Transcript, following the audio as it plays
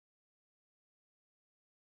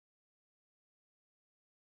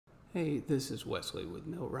Hey, this is Wesley with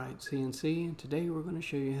MillRight CNC, and today we're going to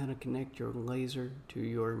show you how to connect your laser to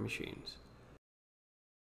your machines.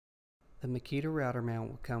 The Makita router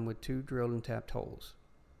mount will come with 2 drilled and tapped holes.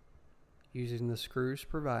 Using the screws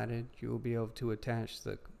provided, you will be able to attach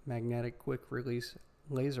the magnetic quick release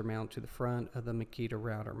laser mount to the front of the Makita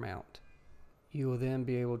router mount. You will then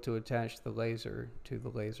be able to attach the laser to the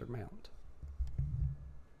laser mount.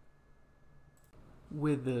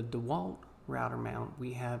 With the DeWalt router mount,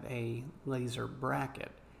 we have a laser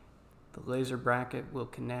bracket. The laser bracket will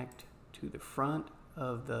connect to the front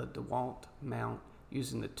of the DeWalt mount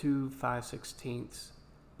using the 2 5/16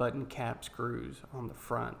 button cap screws on the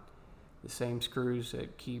front, the same screws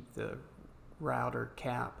that keep the router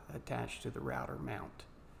cap attached to the router mount.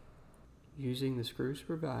 Using the screws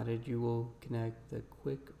provided, you will connect the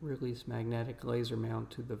quick release magnetic laser mount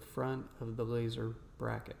to the front of the laser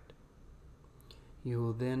bracket. You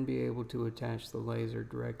will then be able to attach the laser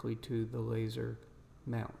directly to the laser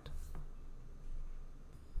mount.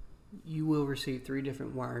 You will receive 3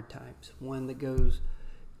 different wire types. One that goes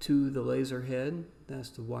to the laser head,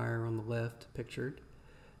 that's the wire on the left pictured.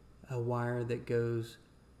 A wire that goes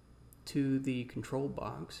to the control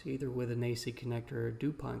box, either with an AC connector or a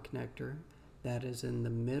DuPont connector, that is in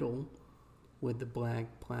the middle with the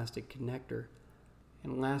black plastic connector.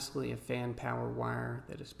 And lastly, a fan power wire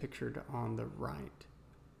that is pictured on the right.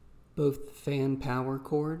 Both the fan power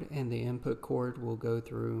cord and the input cord will go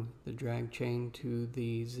through the drag chain to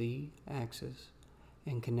the Z axis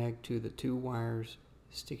and connect to the 2 wires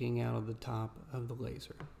sticking out of the top of the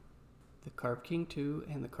laser. The Carve King 2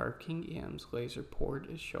 and the Carve King M's laser port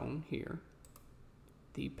is shown here.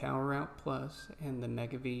 The Power Out Plus and the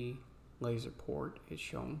Mega V laser port is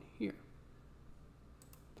shown here.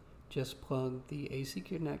 Just plug the AC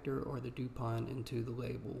connector or the DuPont into the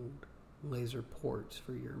labeled laser ports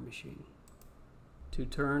for your machine. To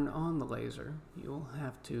turn on the laser, you'll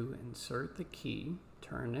have to insert the key,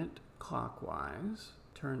 turn it clockwise,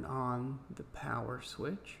 turn on the power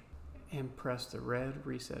switch, and press the red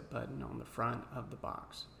reset button on the front of the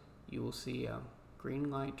box. You will see a green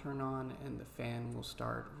light turn on and the fan will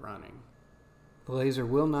start running. The laser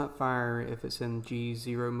will not fire if it's in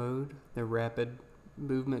G0 mode, the rapid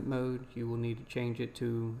movement mode. You will need to change it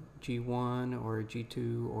to G1 or a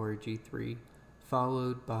G2 or a G3,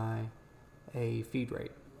 followed by a feed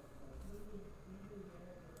rate.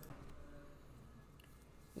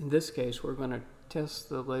 In this case, we're going to test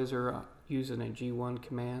the laser using a G1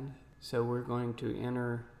 command. So we're going to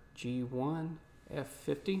enter G1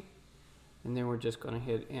 F50, and then we're just going to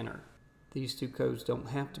hit enter. These 2 codes don't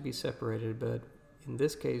have to be separated, but in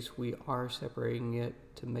this case, we are separating it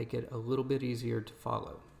to make it a little bit easier to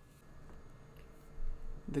follow.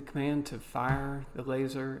 The command to fire the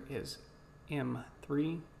laser is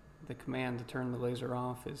M3. The command to turn the laser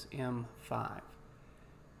off is M5.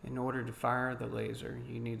 In order to fire the laser,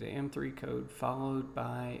 you need the M3 code followed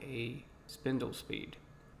by a spindle speed.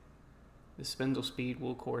 The spindle speed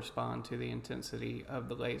will correspond to the intensity of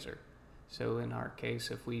the laser. So in our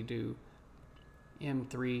case, if we do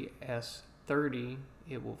M3S30,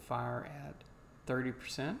 it will fire at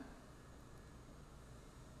 30%.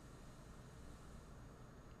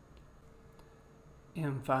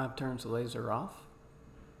 M5 turns the laser off.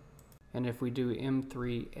 And if we do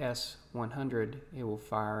M3S100, it will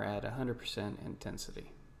fire at 100%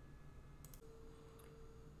 intensity.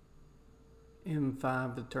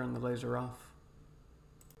 M5 to turn the laser off.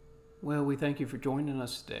 Well, we thank you for joining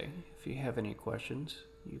us today. If you have any questions,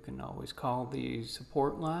 you can always call the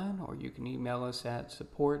support line, or you can email us at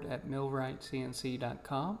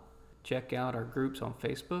support@millrightcnc.com. Check out our groups on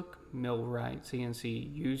Facebook, MillRight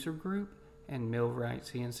CNC User Group and MillRight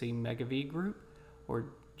CNC Mega V Group,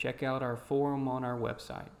 or check out our forum on our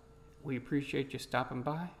website. We appreciate you stopping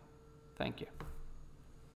by. Thank you.